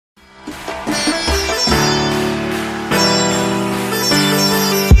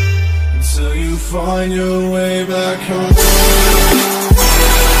find your way back home.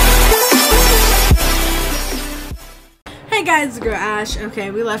 Hey guys, it's girl Ash.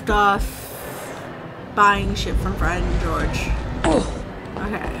 Okay, we left off buying shit from Fred and George.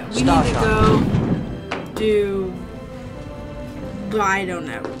 Okay, we need to go do... I don't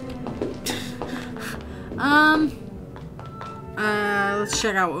know. Let's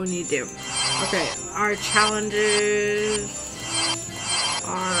check out what we need to do. Okay, our challenges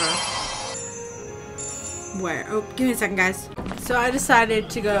are... Where? Oh, give me a second, guys. So I decided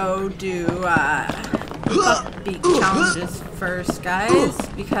to go do, beat challenges first, guys,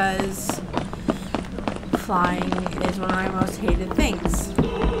 because flying is one of my most hated things.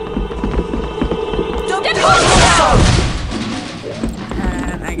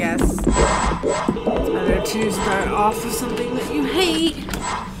 And I guess it's better to start off with something that you hate.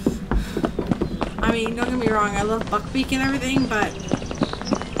 I mean, don't get me wrong, I love buckbeak and everything, but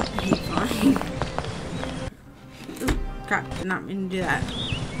I hate flying. Ooh, crap, did not mean to do that.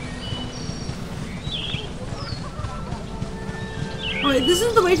 Oh wait, this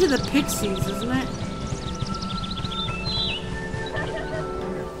is the way to the pixies, isn't it?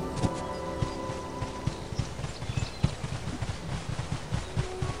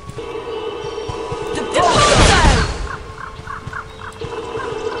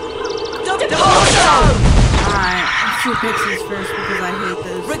 Alright, let's do pixies first because I hate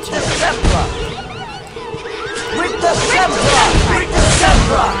those. Rick the Zebra! Rick the Zebra! Rick the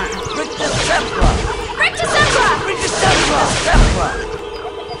Zebra! Rick the Zebra! Rick the Zebra! Rick the Zebra! Rick the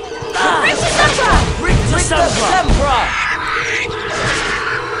Zebra! Rick the Zebra!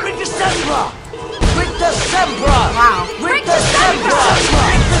 Rick the Zebra! Rick the Zebra! Wow. Rick the Zebra!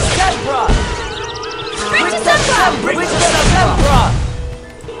 Rick the Zebra! Rick the Zebra! Rick the Zebra!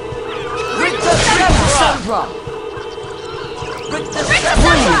 Rick the Zebra! Rick the Zebra!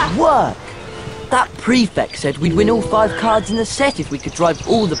 Brilliant work! That prefect said we'd win all 5 cards in the set if we could drive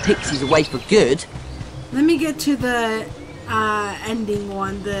all the pixies away for good. Let me get to the ending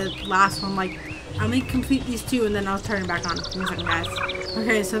one, the last one. Like, I'm gonna complete these 2 and then I'll turn it back on. Give me a second, guys.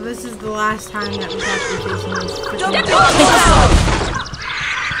 Okay, so this is the last time that we're actually facing these freaking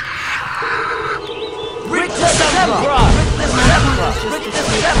Rick the Zebra! Rick the Zebra! Rick the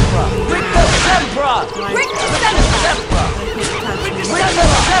Zebra! Rick the Zebra! Rick the Zebra! Rick the Zebra! Rick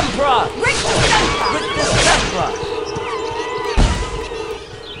the Zebra! Rick the Zebra!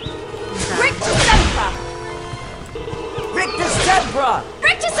 Rick the Zebra! Rick the Zebra!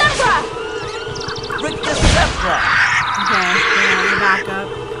 Rick the Zebra! Rick the Zebra! Okay, we're back up.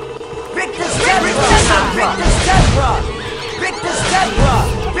 Rick the Zebra! Rick the Zebra! Rick the Zebra!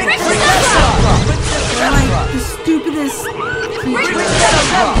 Rick the Zebra! Rick the They're like Zebra! the stupidest Rick creatures. the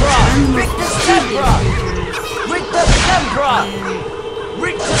Zebra! Rick the Zebra! Creatures.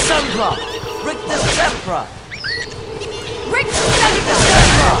 Rick the Zebra! Rick the Zebra! Rick the Zebra! Rick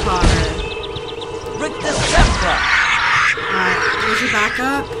the Zebra! Rick the Zebra! Alright, where's your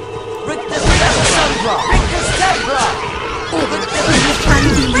backup? Rick the Zebra! Rick the Zebra! Rick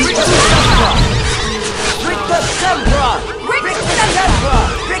the Zebra! Rick the Zebra! Rick the Zebra!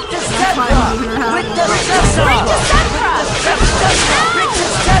 Rick the Zebra! Rick the Zebra! Rick the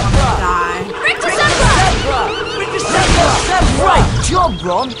Zebra! Die. Rick the Zebra! Rick the Zebra! Great job,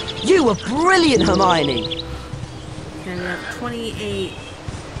 Ron! You were brilliant, Hermione! Okay, we have 28.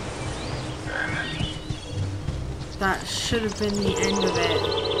 That should have been the end of it.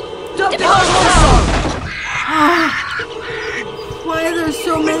 Why are there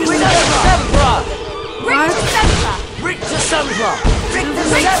so many? Rick the Zebra! What? Rick the Zebra! Rick the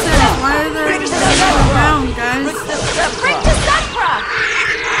Doesn't make sense. Why are there Rick the so many Zebra! around, guys? Rick the Zebra!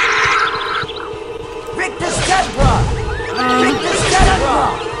 Rick the Zebra! Rick the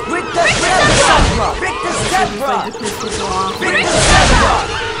Zebra! Rick the Zebra! Rick the Zebra! Rick the Zebra! Like the crystals go off. Rick the Zebra!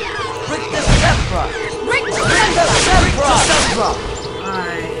 Rick the Zebra! Rick the Rick the Zebra! Zebra!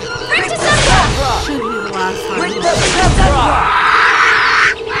 Alright. Rick the Zebra! Should be the last time. Rick the Zebra!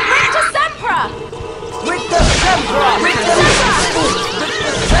 Rick the Zebra! Rick the Zebra! Rick the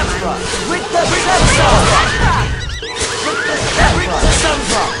Zebra! Rick the Zebra! Rick the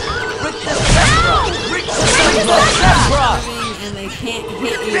Zebra! Rick the Zebra! Rick the Zebra! And they can't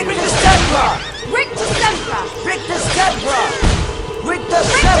hit you. Rick the Zebra! Rick the Zebra! Rick the Zebra! Rick the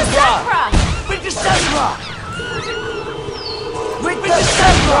Rick the Zebra! Zebra! Rick the Zebra! Rick the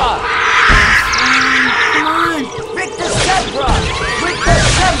Zebra! Come on. Rick the Zebra! Rick the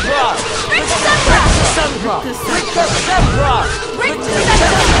Zebra! Rick the Zebra! Rick the Zebra! Rick the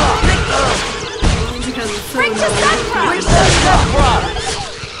Zebra! Only because it's so Rick the Zebra! Rick the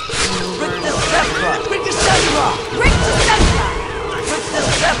Zebra! Rick the Zebra! Rick the Zebra! Rick the Zebra! Rick the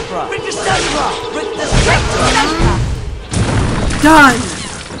Zebra! Rick the Zebra! done!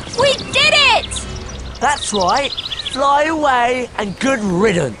 We did it! That's right. Fly away and good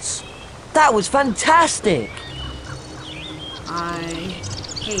riddance. That was fantastic. I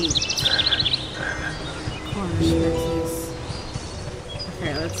hate corner spaces.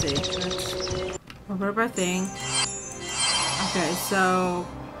 Okay, let's see. Let's open up our thing. Okay, so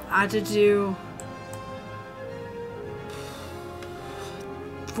I had to do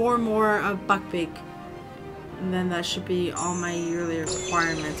 4 more of buckbeak, and then that should be all my yearly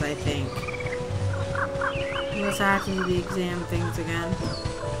requirements, I think. Unless I have to do the exam things again.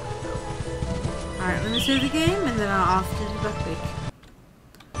 Alright, let me save the game and then I'll off to the buckbeak.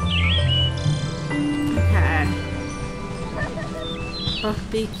 Okay.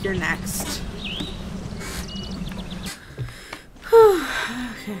 Buckbeak, you're next.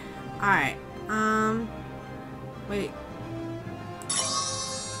 Okay. Alright. Wait.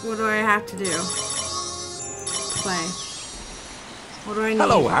 What do I have to do? Play. What do I need?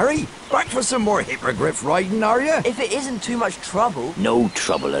 Hello, Harry. Back for some more hippogriff riding, are you? If it isn't too much trouble. No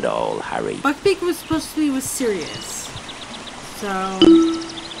trouble at all, Harry. Buckbeak was supposed to be with Sirius. So...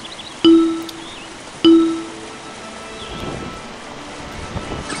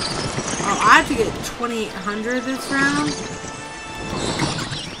 Oh, I have to get 2,800 this round?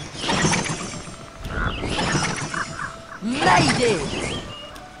 Made it!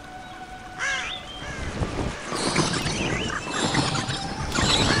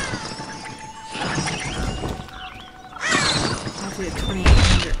 I have to get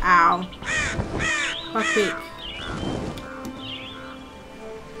 2,800. Ow. Buckbeak.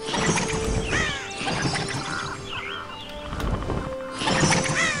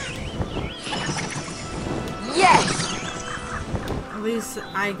 Yes! At least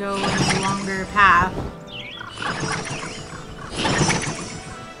I go in a longer path.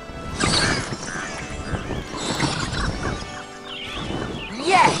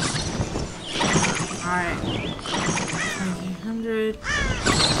 Yes! Alright. 2,800.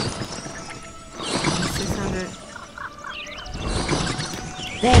 600.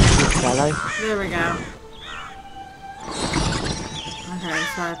 There's a good fellow. There we go. Okay,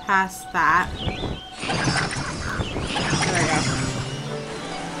 so I passed that. There we go.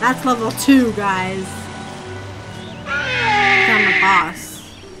 That's level 2, guys. I'm a boss.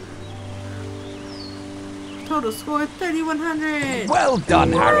 Total score 3,100. Well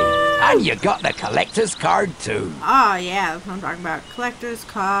done, Harry. And you got the collector's card, too. Oh yeah, that's what I'm talking about. Collector's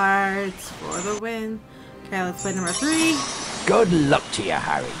cards for the win. Okay, let's play number 3. Good luck to you,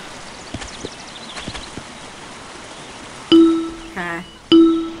 Harry. Okay.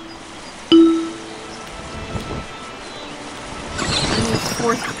 I need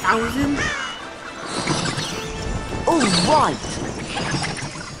 4,000. All right.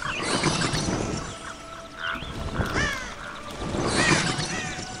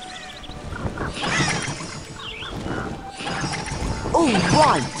 All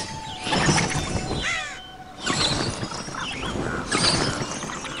right.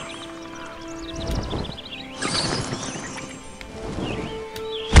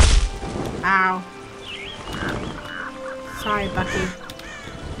 Ow. Sorry, Bucky.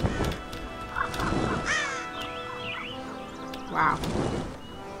 Wow.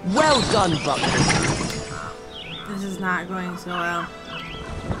 Well done, Bucky. This is not going so well.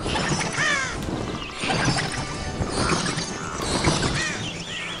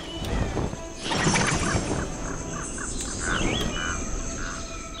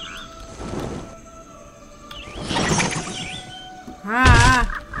 Ah!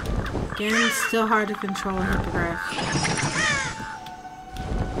 Again, it's still hard to control a hippogriff.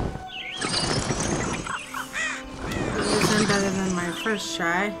 This is better than my first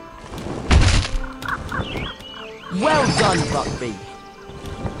try. Well done, Buckbeak.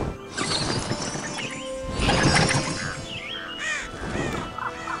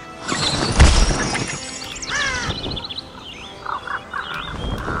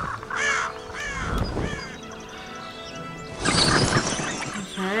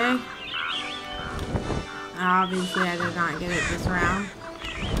 Okay. Obviously, I did not get it this round.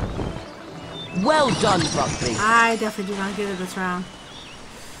 Well done, Buckbeak. I definitely did not get it this round.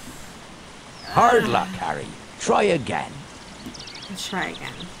 Hard luck, Harry. Try again. Let's try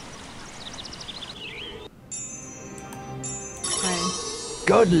again. Okay.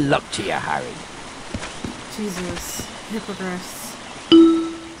 Good luck to you, Harry. Jesus. Hippogriffs.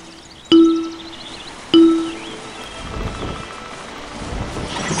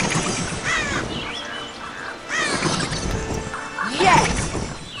 Yes!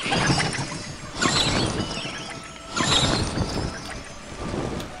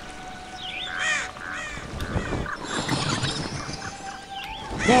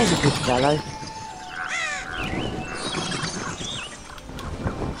 a good fellow.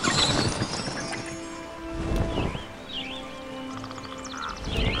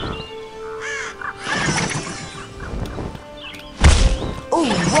 All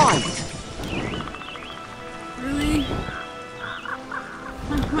right. Really?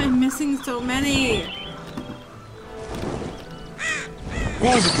 Why am I missing so many?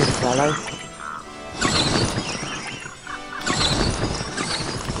 There's a good fellow.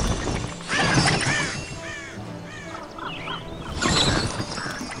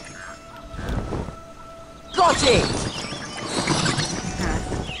 Got it!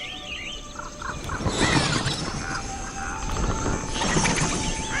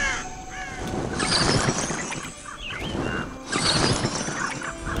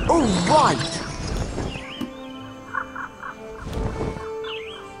 All right!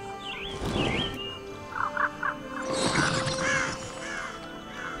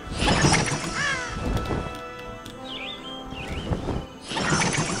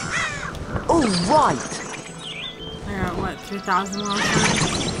 All right! I got what, 3,000 last time?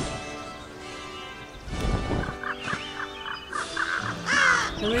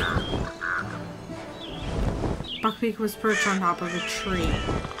 Really? Buckbeak was perched on top of a tree.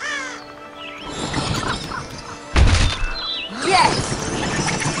 Yes!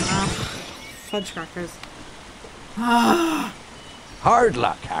 Fudge crackers. Hard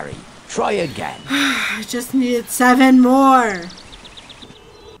luck, Harry. Try again. I just needed 7 more.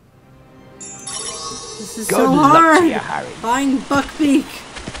 This is Good so luck hard. to you, Harry. Flying Buckbeak.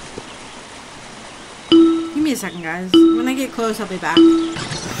 Give me a second, guys. When I get close, I'll be back.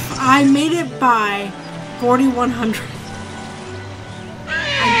 I made it by 4,100.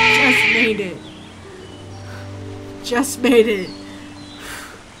 I just made it. Just made it.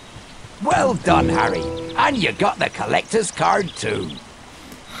 Well done, Harry. And you got the collector's card too.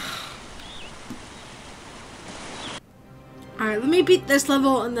 Alright, let me beat this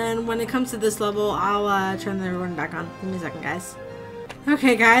level, and then when it comes to this level, I'll turn the everyone back on. Give me a second, guys.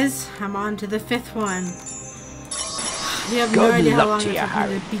 Okay, guys, I'm on to the 5th one. You have no idea how long it took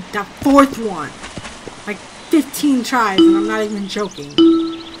me to beat the 4th one. Like 15 tries, and I'm not even joking. Okay,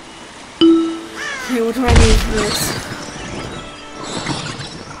 what do I need for this?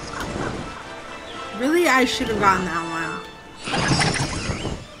 Really, I should have gotten that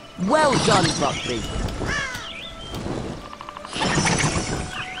one. Well done, Buckbeak.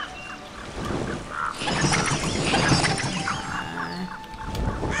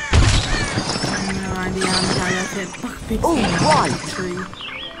 No idea how much I left it. Buckbeak's All right. tree.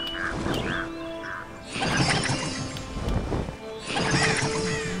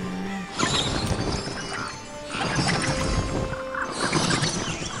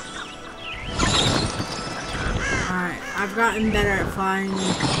 I've gotten better at flying.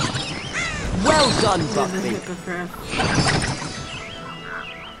 Well done, With the Buckbeak. Hippogriff.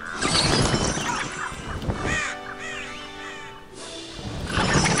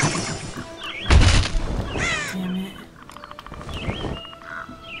 Damn it.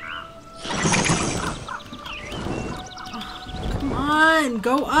 Oh, come on,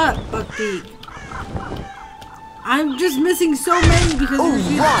 go up, Buckbeak. I'm just missing so many because I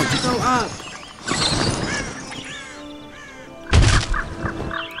refuse to go up.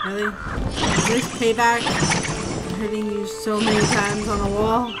 Really? Is this payback for hitting you so many times on a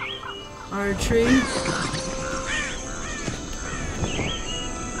wall? Or a tree?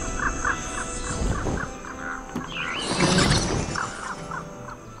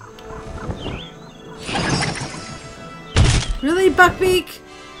 Really, Buckbeak?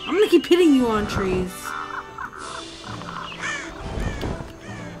 I'm gonna keep hitting you on trees.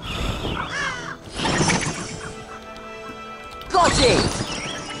 Got it!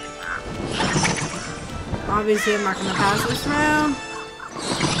 Obviously, I'm not going to pass this round.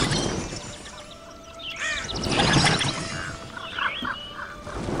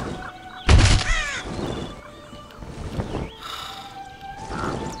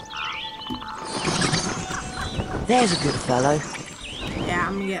 There's a good fellow. Yeah,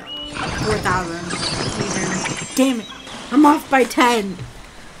 I'm going to get 4,000. Damn it. I'm off by 10.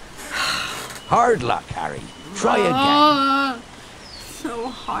 Hard luck, Harry. Try again. So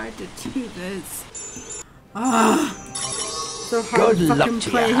hard to do this. So hard Good to luck fucking to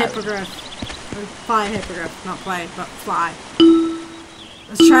play you, Harry. Hippogriff. Or fly Hippogriff. Not play, but fly.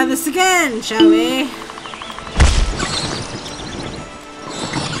 Let's try this again, shall we?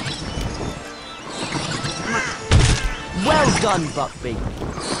 Well done, Buckbeak.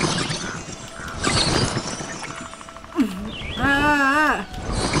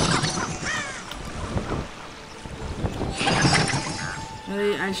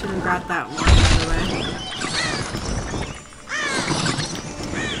 Really, I should have got that one, by the way.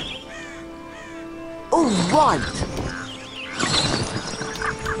 All right.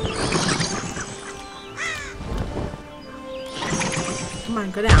 Come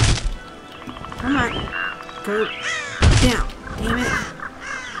on, go down. Come on. Go down. Damn it.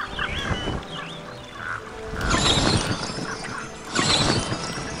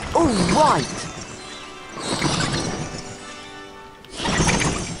 All right.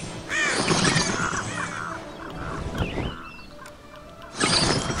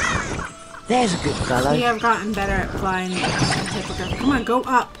 There's a good fellow. We have gotten better at flying Hippogriff. Come on, go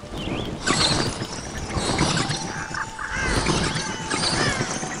up.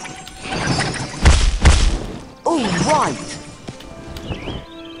 All right.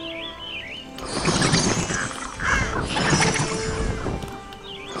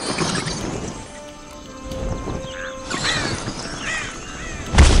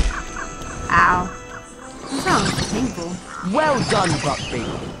 Ow. That sounds painful. Well done, Buckbeak.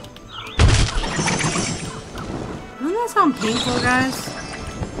 Doesn't that sound painful, guys?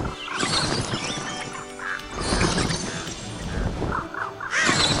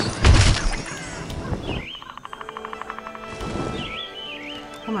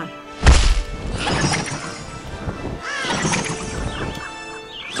 Come on.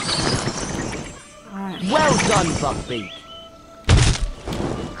 Alright. Well done, Buckbeak.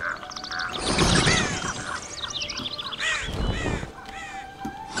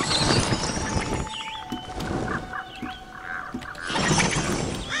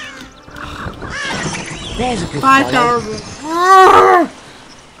 There's a good 5,000. I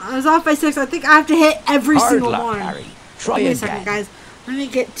was off by 6. I think I have to hit every Hard single luck, one. Harry. Try Give me a again. second, guys. Let me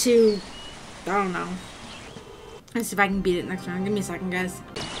get to... I don't know. Let's see if I can beat it next round. Give me a second, guys.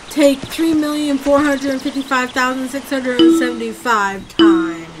 Take 3,455,675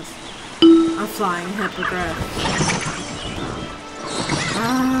 times a flying hippogriff.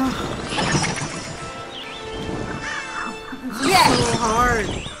 It's so hard.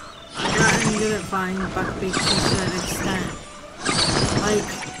 I've gotten good at flying buckbeak to an extent. Like...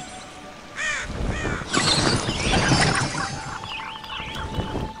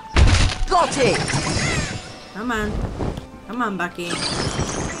 Got it! Come on. Come on, Bucky.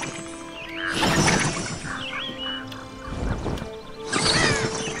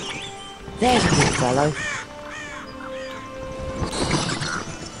 There's a good fellow.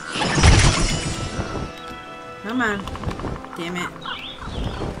 Come on. Damn it.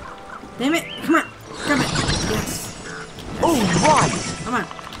 Damn it. Come on. Come on. Yes. All right. Come on.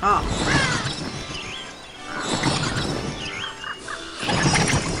 Oh.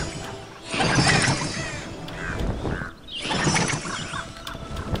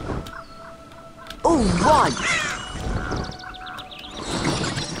 All right.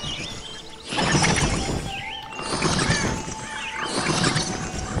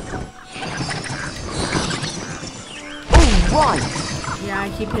 Right. Yeah, I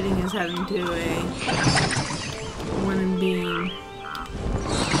keep hitting his head into a wooden beam.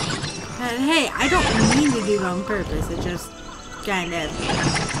 And hey, I don't mean to do it on purpose. It just kind of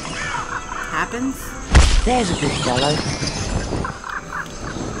happens. There's a good fellow.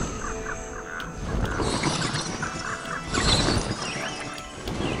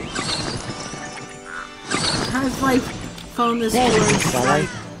 I've like phoned this voice like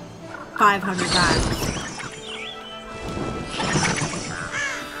 500 times.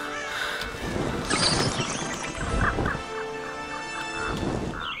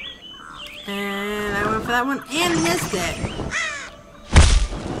 And I went for that one and missed it.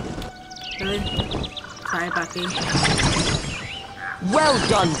 Really? Sorry, Bucky. Well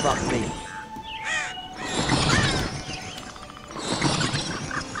done, Bucky.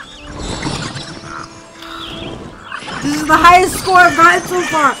 This is the highest score I've gotten so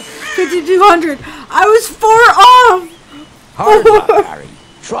far. 5,200. I was 4 off. Hard luck, Harry.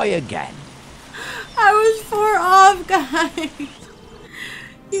 Try again. I was 4 off, guys.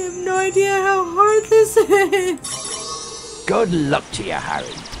 You have no idea how hard this is. Good luck to you,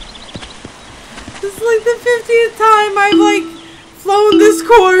 Harry. This is like the 50th time I've like flown this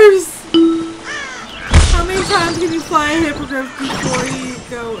course. How many times can you fly a hippogriff before you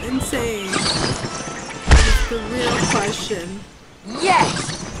go insane? That's the real question. Yes!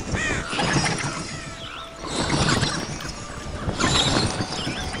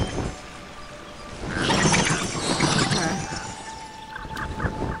 Okay.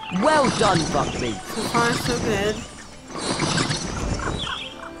 Well done, Bucky. So far, so good.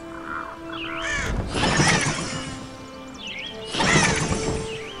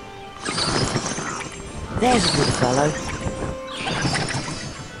 There's a good fellow.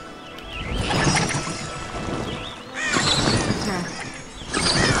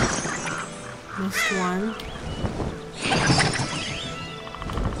 Missed one.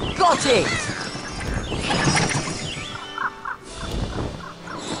 Got it!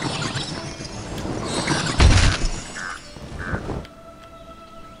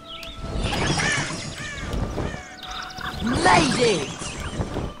 Made it!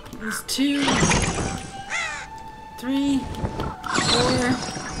 There's 2, 3, 4.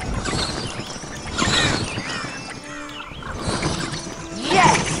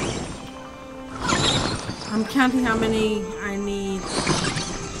 Yes! I'm counting how many I need.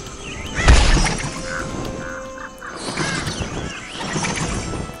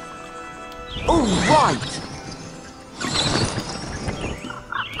 All right!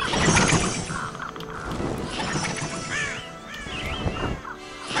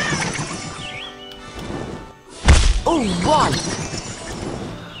 All right!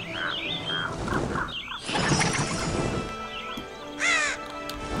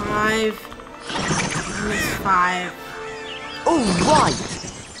 5. I missed 5. All right!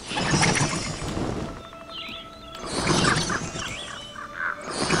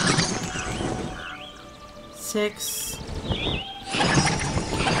 6.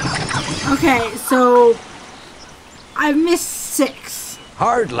 Okay, so I missed 6.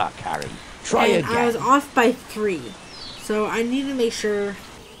 Hard luck, Harry. Try And again. I was off by 3. So I need to make sure.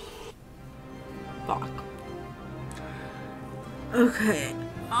 Fuck. Okay.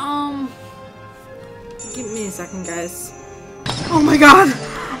 Give me a second, guys. Oh my god!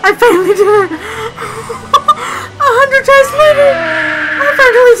 I finally did it! 100 times later! I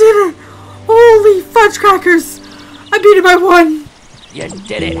finally did it! Holy fudge crackers! I beat it by 1! You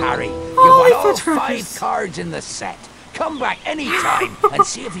did it, Harry. You Holy got all fudge 5 crackers. cards in the set. Come back anytime and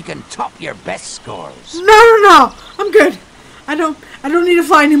see if you can top your best scores. No! I'm good. I don't need to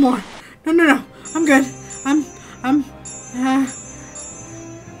fly anymore. No. I'm good.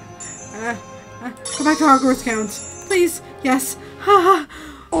 Go back to Hogwarts counts. Please. Yes. Oh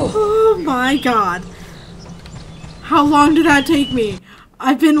my god. How long did that take me?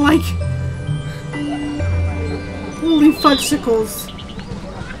 I've been like... Holy fudgesicles.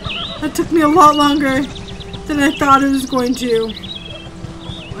 That took me a lot longer than I thought it was going to.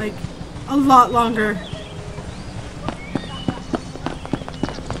 Like, a lot longer.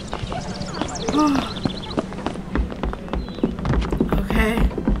 Oh. Okay.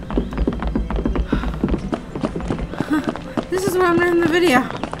 This is where I'm ending the video.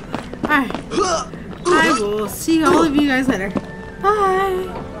 Alright. I will see all of you guys later. Bye.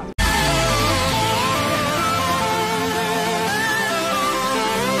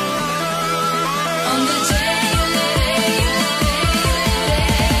 On the day